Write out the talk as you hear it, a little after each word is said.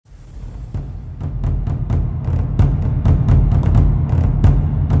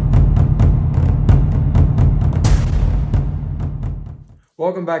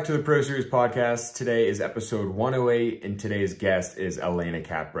Welcome back to the Pro Series podcast. Today is episode 108, and today's guest is Alena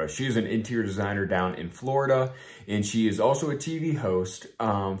Capra. She is an interior designer down in Florida, and she is also a TV host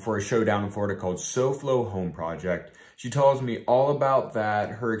for a show down in Florida called SoFlo Home Project. She tells me all about that,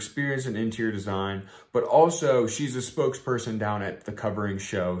 her experience in interior design, but also she's a spokesperson down at the Covering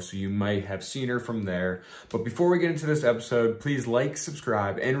Show, so you might have seen her from there. But before we get into this episode, please like,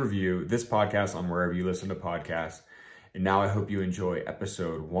 subscribe, and review this podcast on wherever you listen to podcasts. And now I hope you enjoy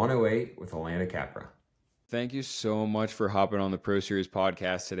episode 108 with Alena Capra. Thank you so much for hopping on the Pro Series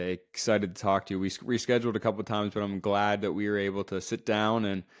podcast today. Excited to talk to you. We rescheduled a couple of times, but I'm glad that we were able to sit down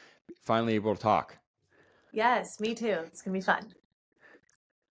and finally able to talk. Yes, me too. It's going to be fun.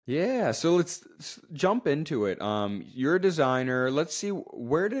 Yeah, so let's jump into it. You're a designer. Let's see,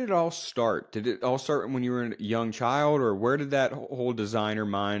 where did it all start? Did it all start when you were a young child, or where did that whole designer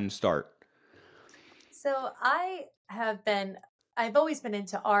mind start? So I've always been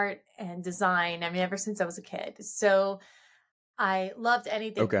into art and design. I mean, ever since I was a kid. So I loved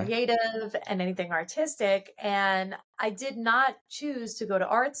anything creative and anything artistic. And I did not choose to go to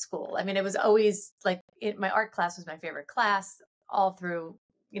art school. I mean, it was always like my art class was my favorite class all through,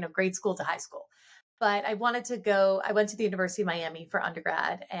 grade school to high school. But I went to the University of Miami for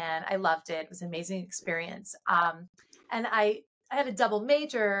undergrad, and I loved it. It was an amazing experience. And I had a double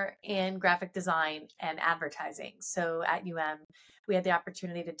major in graphic design and advertising. So at UM, we had the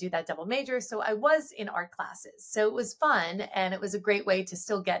opportunity to do that double major. So I was in art classes. So it was fun, and it was a great way to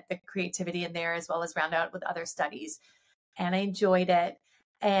still get the creativity in there as well as round out with other studies. And I enjoyed it.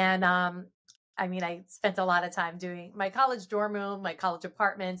 And I spent a lot of time doing my college dorm room, my college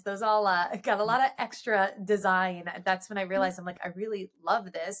apartments. Those all got a lot of extra design. That's when I realized I'm like, I really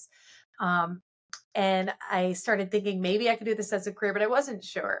love this. And I started thinking maybe I could do this as a career, but I wasn't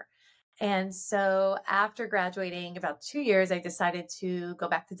sure. And so after graduating about 2 years, I decided to go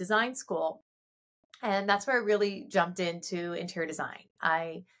back to design school. And that's where I really jumped into interior design.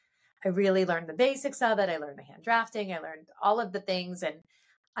 I really learned the basics of it. I learned the hand drafting. I learned all of the things, and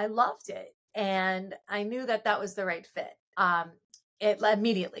I loved it. And I knew that that was the right fit.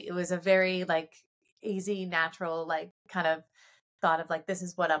 It was a very easy, natural, kind of thought of this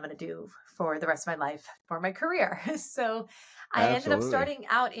is what I'm going to do for the rest of my life for my career. So I ended up starting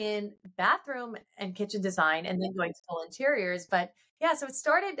out in bathroom and kitchen design and then going to full interiors. But yeah, so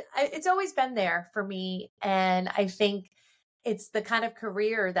it's always been there for me. And I think it's the kind of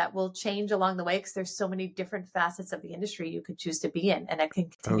career that will change along the way because there's so many different facets of the industry you could choose to be in, and it can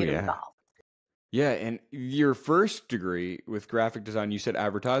continue to evolve. Yeah. And your first degree with graphic design, you said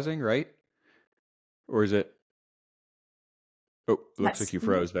advertising, right? Or is it? Oh, looks like you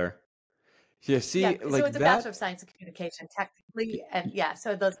froze there. Yeah, see, so it's a Bachelor of Science in Communication, technically, and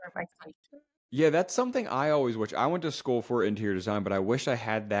so those are my 20. Yeah, that's something I always wish. I went to school for interior design, but I wish I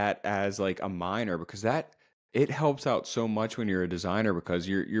had that as a minor, because it helps out so much when you're a designer, because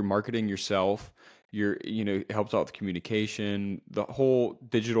you're marketing yourself. It helps out with communication, the whole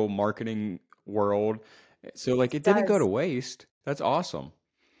digital marketing world. So it didn't go to waste. That's awesome.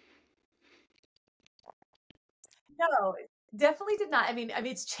 No, definitely did not. I mean,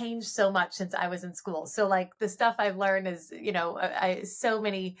 it's changed so much since I was in school. So the stuff I've learned is, so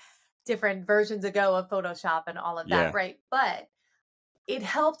many different versions ago of Photoshop and all of that, right? But it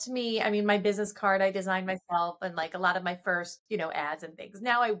helped me. I mean, my business card I designed myself, and a lot of my first, ads and things.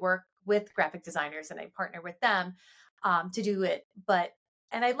 Now I work with graphic designers and I partner with them to do it.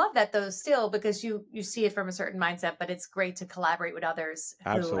 And I love that though still, because you see it from a certain mindset, but it's great to collaborate with others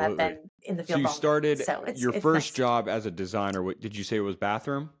who have been in the field. So you started your first job as a designer. What did you say it was?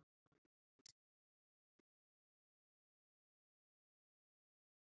 Bathroom?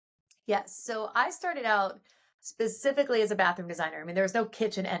 Yes. So I started out specifically as a bathroom designer. I mean, there was no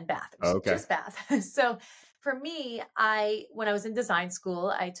kitchen and bathroom, just bath. So for me, when I was in design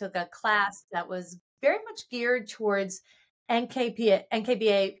school, I took a class that was very much geared towards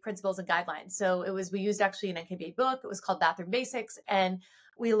NKBA principles and guidelines. So we used actually an NKBA book. It was called Bathroom Basics. And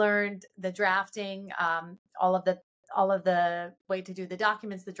we learned the drafting, all of the way to do the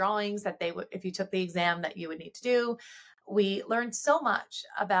documents, the drawings that if you took the exam that you would need to do. We learned so much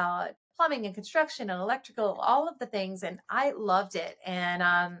about plumbing and construction and electrical, all of the things. And I loved it. And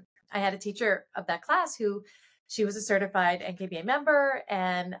I had a teacher of that class she was a certified NKBA member.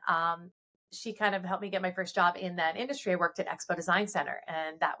 And she kind of helped me get my first job in that industry. I worked at Expo Design Center,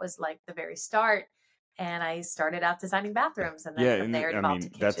 and that was the very start. And I started out designing bathrooms, and then from there it evolved to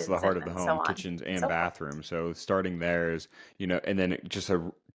kitchens. That's the heart of the home, kitchens and bathrooms. So starting there is, and then it's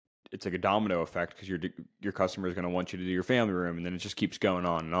like a domino effect, because your customer is going to want you to do your family room, and then it just keeps going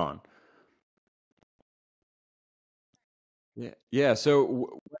on and on. Yeah. Yeah.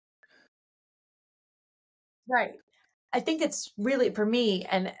 So Right. I think it's really for me,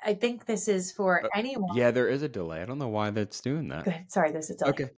 and I think this is for anyone. yeah, there is a delay. I don't know why that's doing Go that. ahead. Sorry, there's a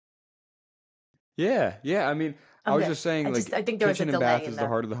delay. Okay. Yeah, yeah. I mean, I I'm was good. just saying, I like, think there was a kitchen and delay bath in is the the.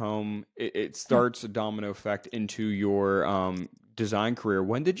 heart of the home. It starts a domino effect into your design career.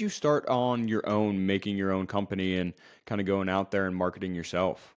 When did you start on your own, making your own company and kind of going out there and marketing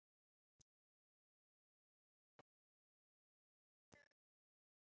yourself?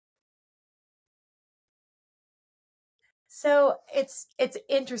 So it's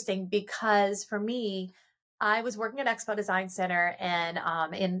interesting because for me, I was working at Expo Design Center, and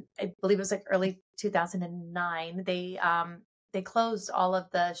in I believe it was like early 2009, they closed all of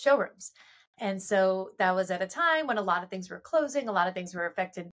the showrooms, and so that was at a time when a lot of things were closing, a lot of things were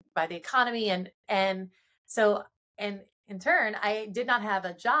affected by the economy, and so and in turn, I did not have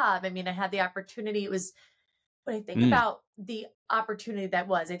a job. I mean, I had the opportunity. It was when I think Mm. about the opportunity that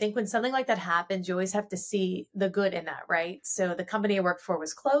was, I think when something like that happens, you always have to see the good in that, right? So the company I worked for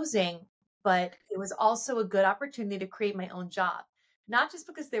was closing, but it was also a good opportunity to create my own job. Not just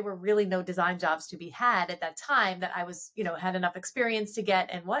because there were really no design jobs to be had at that time that I was, had enough experience to get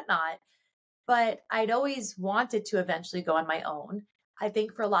and whatnot, but I'd always wanted to eventually go on my own. I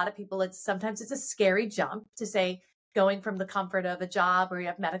think for a lot of people, it's a scary jump to say going from the comfort of a job where you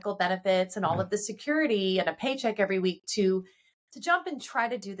have medical benefits and all of the security and a paycheck every week to jump and try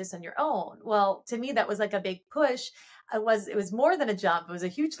to do this on your own. Well, to me, that was like a big push. It was more than a jump. It was a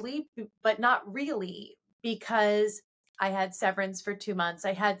huge leap, but not really because I had severance for 2 months.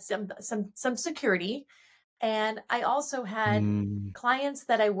 I had some security, and I also had Mm. clients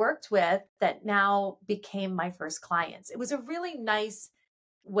that I worked with that now became my first clients. It was a really nice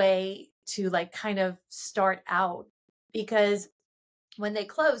way to like kind of start out because when they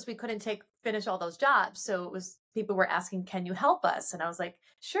closed, we couldn't finish all those jobs. So it was people were asking, "Can you help us?" And I was like,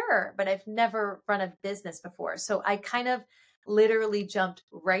 "Sure," but I've never run a business before. So I kind of literally jumped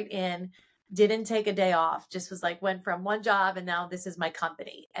right in, didn't take a day off, just was like went from one job and now this is my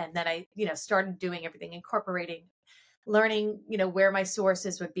company. And then I, started doing everything, incorporating, learning, where my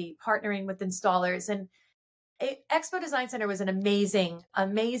sources would be, partnering with installers. And Expo Design Center was an amazing,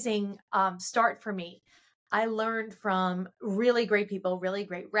 amazing start for me. I learned from really great people, really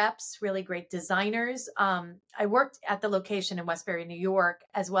great reps, really great designers. I worked at the location in Westbury, New York,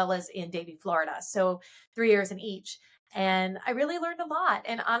 as well as in Davie, Florida. So 3 years in each. And I really learned a lot.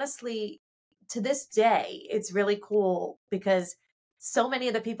 And honestly, to this day, it's really cool because so many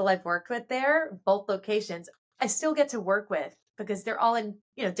of the people I've worked with there, both locations, I still get to work with because they're all in,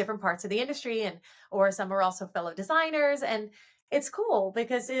 different parts of the industry, and or some are also fellow designers. And it's cool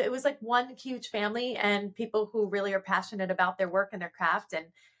because it was like one huge family and people who really are passionate about their work and their craft. And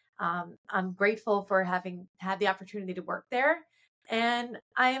I'm grateful for having had the opportunity to work there. And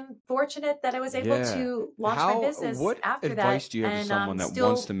I am fortunate that I was able Yeah. to launch my business What after that advice do you have to and someone that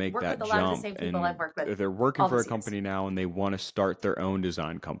wants to still make work with that a lot of the jump same people I've and worked with they're working all for a these years. company now and they want to start their own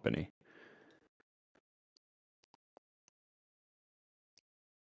design company?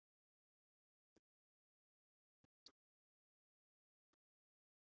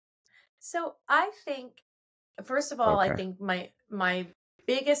 So I think, first of all, I Okay. think my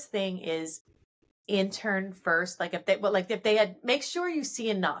biggest thing is intern first. Like if they had, make sure you see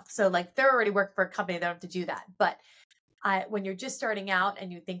enough. So like if they're already working for a company, they don't have to do that. But when you're just starting out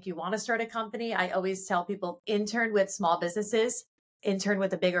and you think you want to start a company, I always tell people intern with small businesses, intern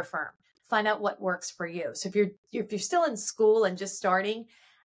with a bigger firm. Find out what works for you. So if you're still in school and just starting,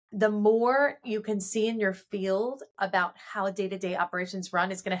 the more you can see in your field about how day-to-day operations run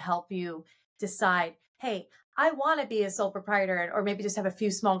is going to help you decide, hey, I want to be a sole proprietor or maybe just have a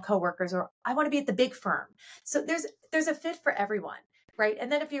few small coworkers, or I want to be at the big firm. So there's a fit for everyone, right? And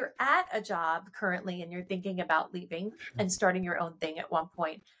then if you're at a job currently and you're thinking about leaving Sure. and starting your own thing at one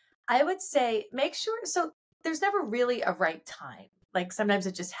point, I would say make sure, so there's never really a right time. Like sometimes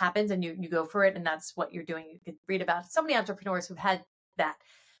it just happens and you go for it and that's what you're doing. You could read about so many entrepreneurs who've had that.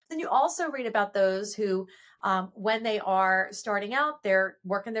 Then you also read about those who, when they are starting out, they're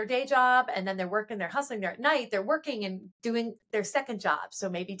working their day job and then they're hustling there at night. They're working and doing their second job. So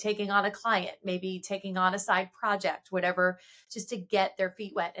maybe taking on a client, maybe taking on a side project, whatever, just to get their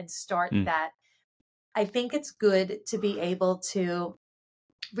feet wet and start Mm. that. I think it's good to be able to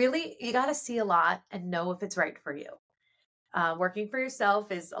really, you got to see a lot and know if it's right for you. Working for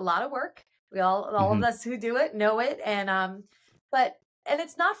yourself is a lot of work. All of Hmm. us who do it know it. But, and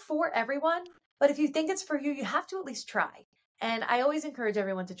it's not for everyone, but if you think it's for you, you have to at least try. And I always encourage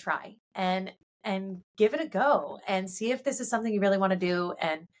everyone to try and give it a go and see if this is something you really want to do.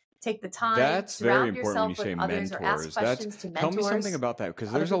 And take the time, That's very surround important when you yourself with say others or ask mentors. questions to Tell me something mentors, about that, because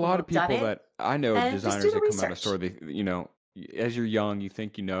other there's a people who lot of have done people it, that I know, and just do designers the that come out of research. store, as you're young, you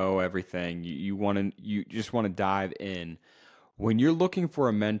think you know everything. You just want to dive in. When you're looking for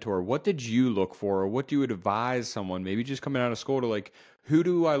a mentor, what did you look for, or what do you advise someone, maybe just coming out of school, to like, who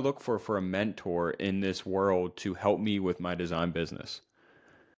do I look for a mentor in this world to help me with my design business?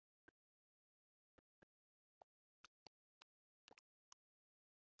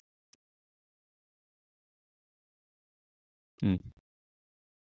 Mm,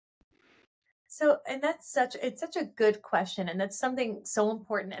 So, and it's such a good question. And that's something so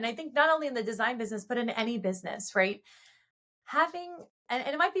important. And I think not only in the design business, but in any business, right? Having, and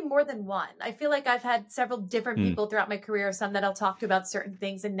it might be more than one. I feel like I've had several different mm, people throughout my career, some that I'll talk to about certain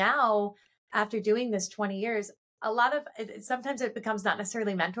things. And now, after doing this 20 years, a lot of sometimes it becomes not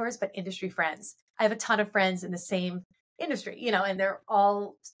necessarily mentors, but industry friends. I have a ton of friends in the same industry, and they're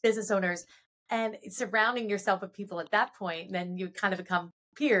all business owners. And surrounding yourself with people at that point, then you kind of become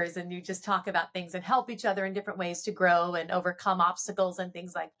peers and you just talk about things and help each other in different ways to grow and overcome obstacles and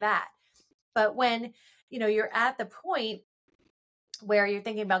things like that. But when, you're at the point where you're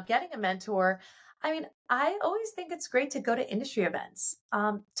thinking about getting a mentor, I mean, I always think it's great to go to industry events,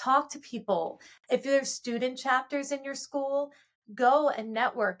 talk to people. If there's student chapters in your school, go and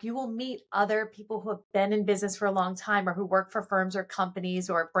network. You will meet other people who have been in business for a long time or who work for firms or companies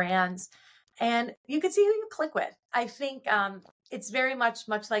or brands, and you can see who you click with. I think it's very much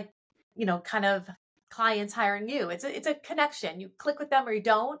like, kind of clients hiring you. It's a connection. You click with them or you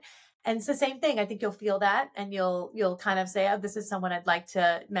don't, and it's the same thing. I think you'll feel that, and you'll kind of say, "Oh, this is someone I'd like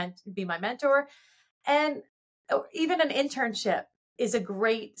to be my mentor." And even an internship is a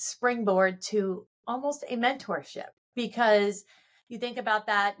great springboard to almost a mentorship, because you think about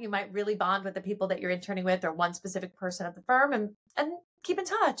that, you might really bond with the people that you're interning with or one specific person at the firm, and keep in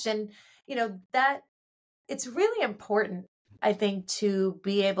touch. And that it's really important, I think, to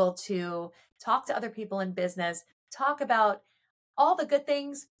be able to talk to other people in business, talk about all the good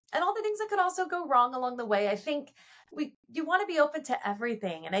things and all the things that could also go wrong along the way. I think you want to be open to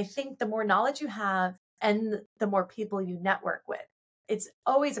everything. And I think the more knowledge you have and the more people you network with, it's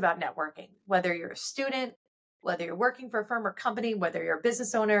always about networking, whether you're a student, whether you're working for a firm or company, whether you're a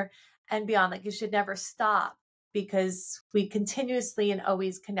business owner and beyond. Like, you should never stop, because we continuously and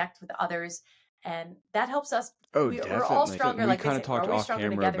always connect with others. And that helps us. Oh, We're all definitely. stronger. We Like they kind of say, we're talked always off stronger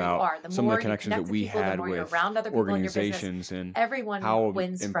camera together. You about are. The some of the more you connections that connect with we people, the had more you're with around other people in your business. organizations and Everyone how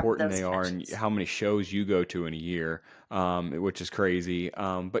wins from important those they are and connections. how many shows you go to in a year, which is crazy.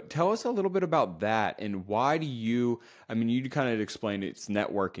 But tell us a little bit about that, and why do you, I mean, you kind of explained it's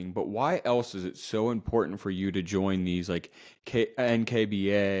networking, but why else is it so important for you to join these like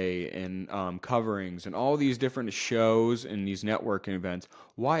NKBA and coverings and all these different shows and these networking events?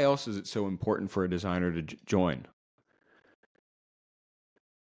 Why else is it so important for a designer to join?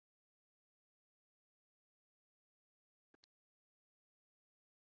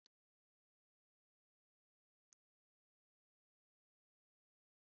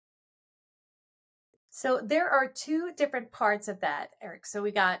 So there are two different parts of that, Eric. So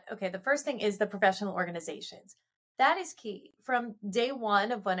we got, okay, the first thing is the professional organizations. That is key. From day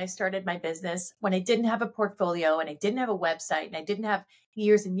one of when I started my business, when I didn't have a portfolio and I didn't have a website and I didn't have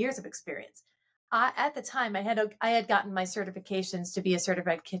years and years of experience, at the time I had gotten my certifications to be a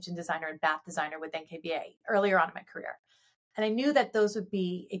certified kitchen designer and bath designer with NKBA earlier on in my career. And I knew that those would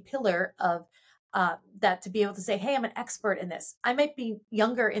be a pillar of that, to be able to say, hey, I'm an expert in this. I might be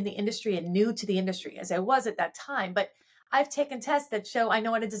younger in the industry and new to the industry as I was at that time, but I've taken tests that show I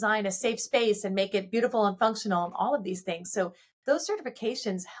know how to design a safe space and make it beautiful and functional and all of these things. So those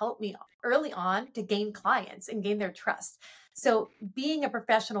certifications helped me early on to gain clients and gain their trust. So being a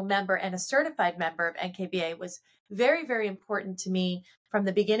professional member and a certified member of NKBA was very, very important to me from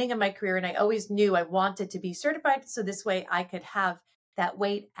the beginning of my career. And I always knew I wanted to be certified, so this way I could have that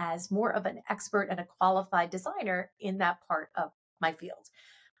weight as more of an expert and a qualified designer in that part of my field.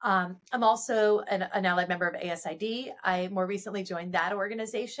 I'm also an allied member of ASID. I more recently joined that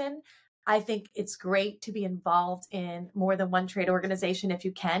organization. I think it's great to be involved in more than one trade organization if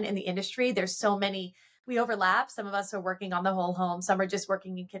you can in the industry. There's so many, we overlap. Some of us are working on the whole home. Some are just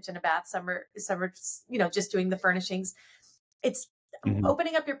working in kitchen and bath. Some are just doing the furnishings. It's Mhm.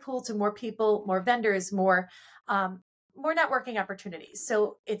 opening up your pool to more people, more vendors, more networking opportunities.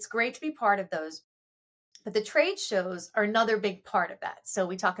 So it's great to be part of those. But the trade shows are another big part of that. So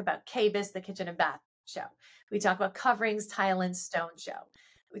we talk about KBIS, the Kitchen and Bath Show. We talk about Coverings, Tile and Stone Show.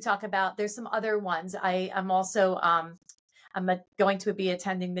 We talk about, there's some other ones. I'm also going to be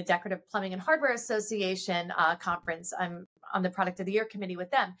attending the Decorative Plumbing and Hardware Association conference. on the product of the year committee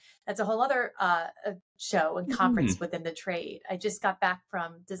with them. That's a whole other show and conference within the trade. I just got back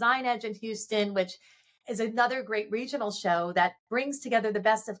from Design Edge in Houston, which is another great regional show that brings together the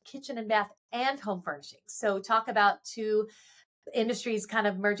best of kitchen and bath and home furnishings. So talk about two industries kind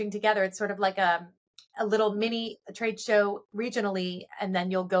of merging together. It's sort of like a little mini trade show regionally, and then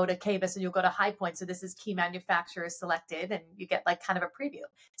you'll go to KBIS and you'll go to High Point. So this is key manufacturers selected, and you get like kind of a preview.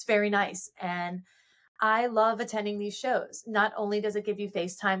 It's very nice. And I love attending these shows. Not only does it give you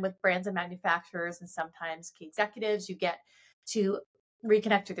face time with brands and manufacturers and sometimes key executives, you get to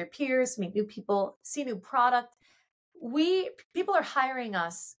reconnect with your peers, meet new people, see new product. People are hiring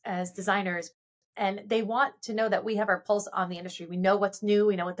us as designers, and they want to know that we have our pulse on the industry. We know what's new.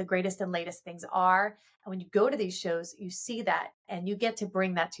 We know what the greatest and latest things are. And when you go to these shows, you see that and you get to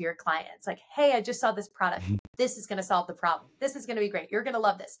bring that to your clients. Like, hey, I just saw this product. This is going to solve the problem. This is going to be great. You're going to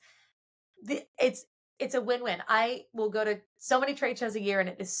love this. It's a win-win. I will go to so many trade shows a year, and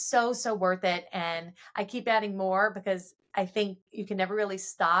it is so, so worth it. And I keep adding more because I think you can never really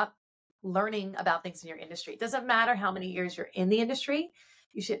stop learning about things in your industry. It doesn't matter how many years you're in the industry.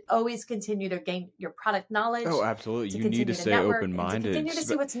 You should always continue to gain your product knowledge. Oh, absolutely. You need to stay open-minded. Continue to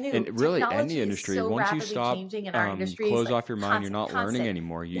see what's new. And really, any industry, once you stop, close off your mind, you're not learning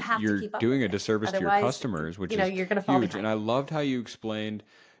anymore. You're doing a disservice to your customers, which is huge. And I loved how you explained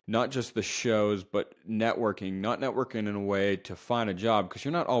not just the shows, but not networking in a way to find a job, because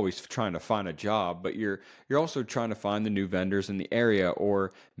you're not always trying to find a job, but you're also trying to find the new vendors in the area,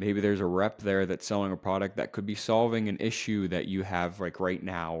 or maybe there's a rep there that's selling a product that could be solving an issue that you have like right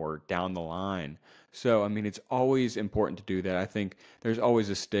now or down the line. So, I mean, it's always important to do that. I think there's always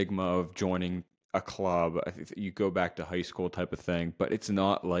a stigma of joining a club. I think you go back to high school type of thing, but it's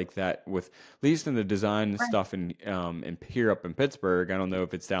not like that with, at least in the design stuff in here up in Pittsburgh. I don't know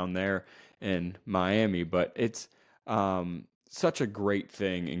if it's down there in Miami, but it's such a great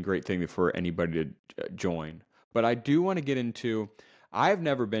thing for anybody to join. But I do want to get into, I've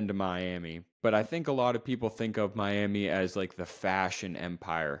never been to Miami, but I think a lot of people think of Miami as like the fashion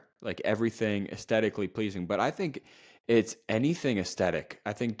empire, like everything aesthetically pleasing. But I think it's anything aesthetic.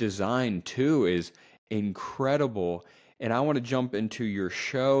 I think design too is incredible. And I want to jump into your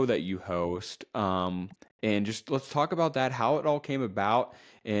show that you host. And just let's talk about that, how it all came about.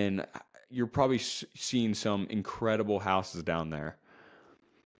 And you're probably seeing some incredible houses down there.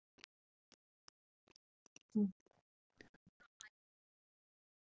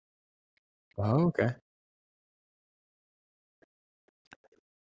 Oh, okay.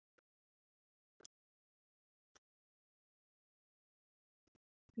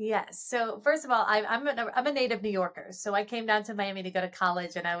 Yes. So first of all, I'm a native New Yorker. So I came down to Miami to go to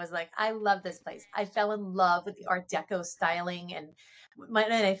college, and I was like, I love this place. I fell in love with the Art Deco styling, and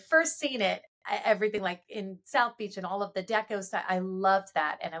when I first seen it, everything like in South Beach and all of the deco style, I loved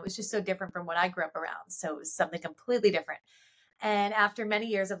that, and it was just so different from what I grew up around. So it was something completely different. And after many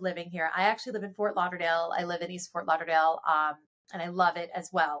years of living here, I actually live in Fort Lauderdale. I live in East Fort Lauderdale, and I love it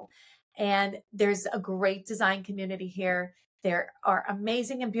as well. And there's a great design community here. There are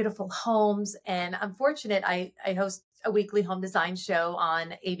amazing and beautiful homes. And I'm fortunate, I host a weekly home design show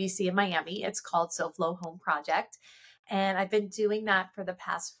on ABC in Miami. It's called SoFlo Home Project. And I've been doing that for the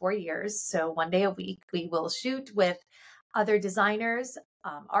past 4 years. So one day a week, we will shoot with other designers,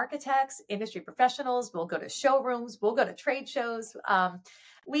 architects, industry professionals. We'll go to showrooms. We'll go to trade shows.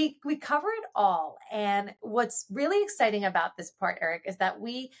 We cover it all. And what's really exciting about this part, Eric, is that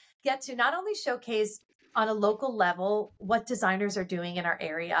we get to not only showcase on a local level what designers are doing in our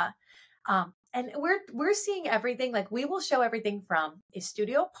area, and we're seeing everything. Like, we will show everything from a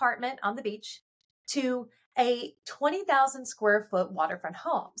studio apartment on the beach to a 20,000 square foot waterfront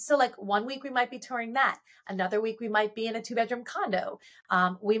home. So like one week we might be touring that. Another week we might be in a 2-bedroom condo.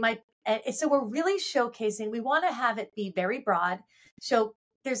 So we're really showcasing, we want to have it be very broad. So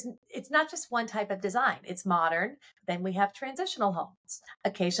it's not just one type of design. It's modern. Then we have transitional homes.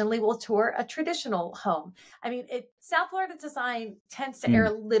 Occasionally we'll tour a traditional home. I mean, South Florida design tends to err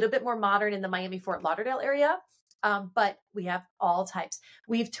a little bit more modern in the Miami Fort Lauderdale area. But we have all types.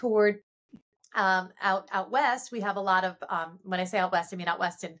 We've toured out west. We have a lot of, when I say out west, I mean out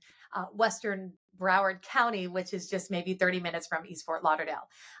west in western Broward County, which is just maybe 30 minutes from East Fort Lauderdale.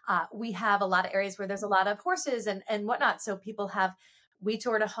 We have a lot of areas where there's a lot of horses and whatnot. So we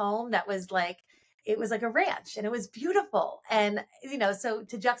toured a home that was like, it was like a ranch, and it was beautiful. And, so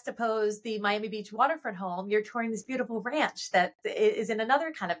to juxtapose the Miami Beach waterfront home, you're touring this beautiful ranch that is in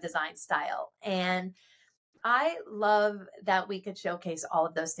another kind of design style. And I love that we could showcase all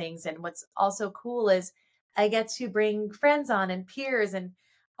of those things. And what's also cool is I get to bring friends on and peers and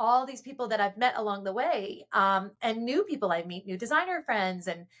all these people that I've met along the way, and new people I meet, new designer friends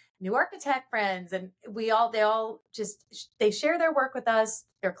and new architect friends. And they all just, they share their work with us.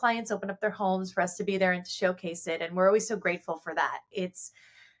 Their clients open up their homes for us to be there and to showcase it. And we're always so grateful for that. It's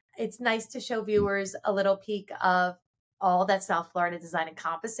nice to show viewers a little peek of all that South Florida design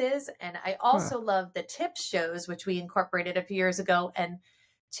encompasses. And I also love the tip shows, which we incorporated a few years ago. And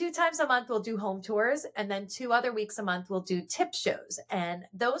 2 times a month, we'll do home tours. And then 2 other weeks a month, we'll do tip shows. And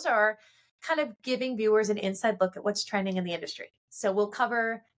those are kind of giving viewers an inside look at what's trending in the industry. So we'll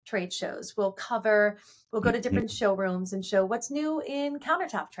cover trade shows. We'll go to different showrooms and show what's new in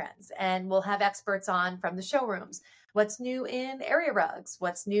countertop trends. And we'll have experts on from the showrooms. What's new in area rugs?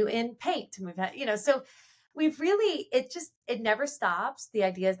 What's new in paint? And we've had, so we've really, it never stops, the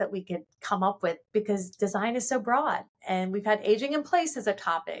ideas that we could come up with, because design is so broad. And we've had aging in place as a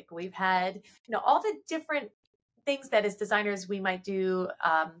topic. We've had, all the different things that as designers we might do,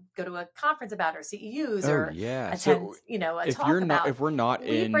 go to a conference about, or CEUs, or attend, so a talk about. If we're not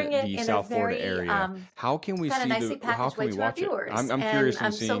in the South Florida area, how can we see how can we watch it? I'm curious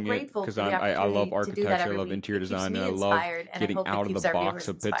in seeing it, because I love architecture, I love interior design, and I love getting out of the box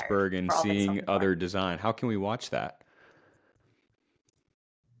of Pittsburgh and seeing other design. How can we watch that?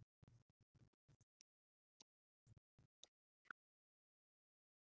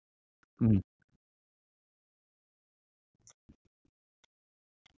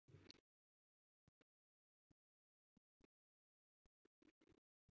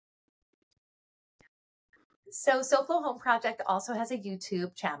 So SoFlo Home Project also has a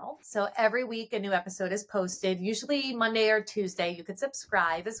YouTube channel. So every week a new episode is posted, usually Monday or Tuesday. You could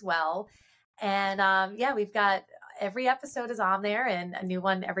subscribe as well. And we've got, every episode is on there and a new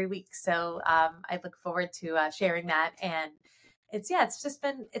one every week. So I look forward to sharing that. And it's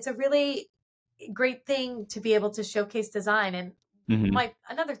a really great thing to be able to showcase design. And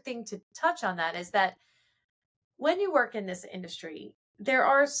another thing to touch on that is that when you work in this industry, there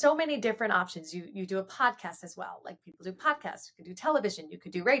are so many different options. You do a podcast as well. Like, people do podcasts, you could do television, you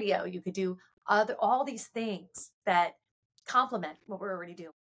could do radio, you could do all these things that complement what we're already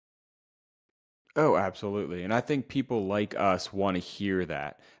doing. Oh, absolutely. And I think people like us want to hear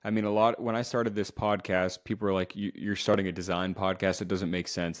that. I mean, when I started this podcast, people were like, you're starting a design podcast. It doesn't make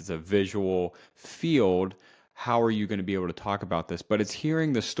sense. It's a visual field. How are you going to be able to talk about this? But it's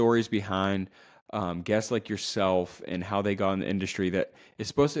hearing the stories behind guests like yourself and how they got in the industry that is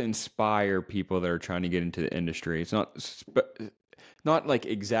supposed to inspire people that are trying to get into the industry. It's not like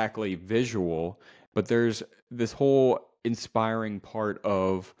exactly visual, but there's this whole inspiring part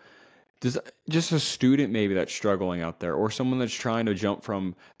of just a student maybe that's struggling out there, or someone that's trying to jump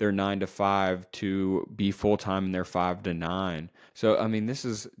from their 9 to 5 to be full-time in their 5 to 9. So, I mean, this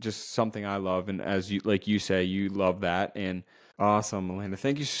is just something I love. And as you say, you love that. And awesome, Alena.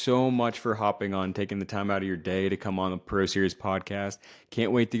 Thank you so much for hopping on, taking the time out of your day to come on the Pro Series podcast.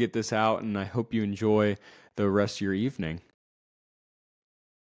 Can't wait to get this out, and I hope you enjoy the rest of your evening.